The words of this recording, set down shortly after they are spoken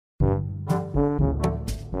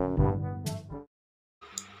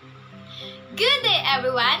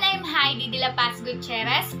everyone, I'm Heidi De La Paz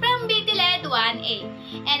Gutierrez from BTLED 1A,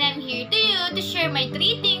 and I'm here to you to share my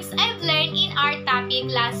 3 things I've learned in our topic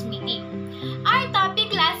last meeting. Our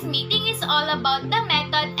topic last meeting is all about the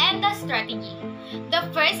method and the strategy. The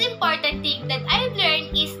first important thing that I've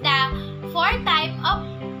learned is the 4 types of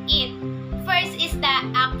it. First is the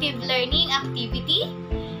active learning activity.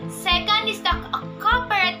 Second is the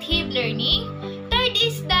cooperative learning. Third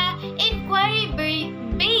is the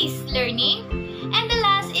inquiry-based learning. And the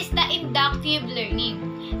last is the inductive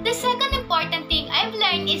learning. The second important thing I've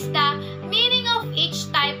learned is the meaning of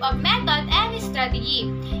each type of method and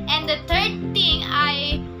strategy. And the third thing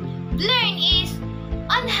I learned is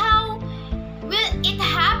on how will it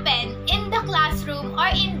happen in the classroom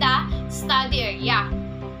or in the study area.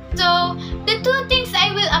 So, the 2 things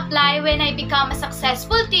I will apply when I become a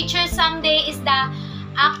successful teacher someday is the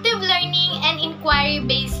active learning and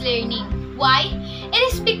inquiry-based learning. Why? It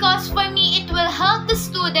is because for me, it will help the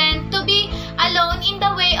student to be alone in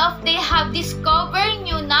the way of they have discovered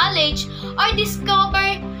new knowledge or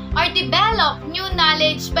discover or develop new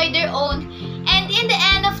knowledge by their own. And in the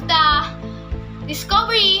end of the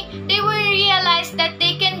discovery, they will realize that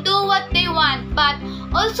they can do what they want. But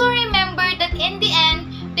also remember that in the end,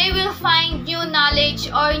 they will find new knowledge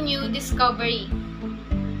or new discovery.